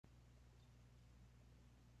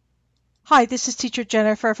Hi, this is Teacher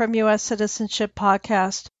Jennifer from US Citizenship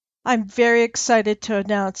Podcast. I'm very excited to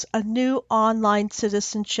announce a new online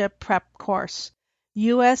citizenship prep course,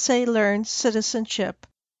 USALearns Citizenship,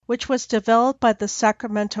 which was developed by the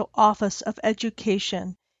Sacramento Office of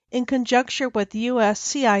Education in conjunction with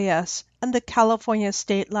USCIS and the California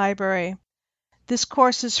State Library. This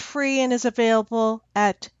course is free and is available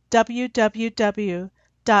at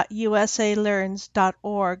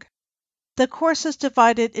www.usalearns.org. The course is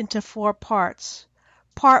divided into 4 parts.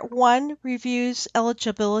 Part 1 reviews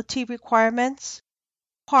eligibility requirements.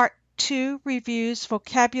 Part 2 reviews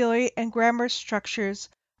vocabulary and grammar structures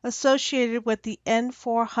associated with the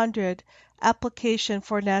N400 application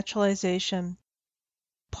for naturalization.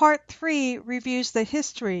 Part 3 reviews the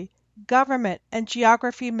history, government, and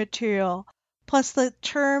geography material, plus the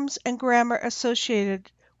terms and grammar associated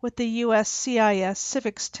with the USCIS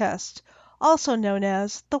Civics test, also known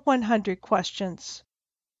as the 100 questions.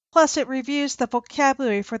 Plus, it reviews the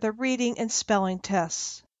vocabulary for the reading and spelling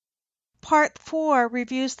tests. Part 4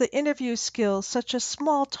 reviews the interview skills such as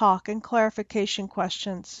small talk and clarification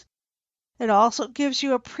questions. It also gives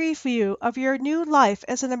you a preview of your new life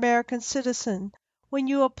as an American citizen when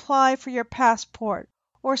you apply for your passport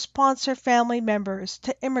or sponsor family members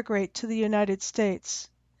to immigrate to the United States.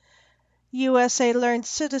 USALearns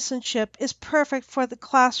Citizenship is perfect for the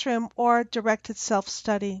classroom or directed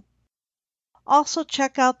self-study. Also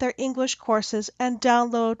check out their English courses and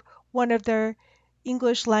download one of their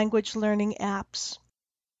English language learning apps.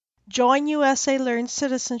 Join USALearns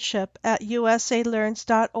Citizenship at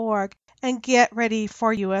usalearns.org and get ready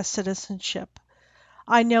for US citizenship.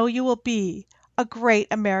 I know you will be a great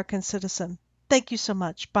American citizen. Thank you so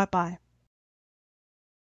much. Bye-bye.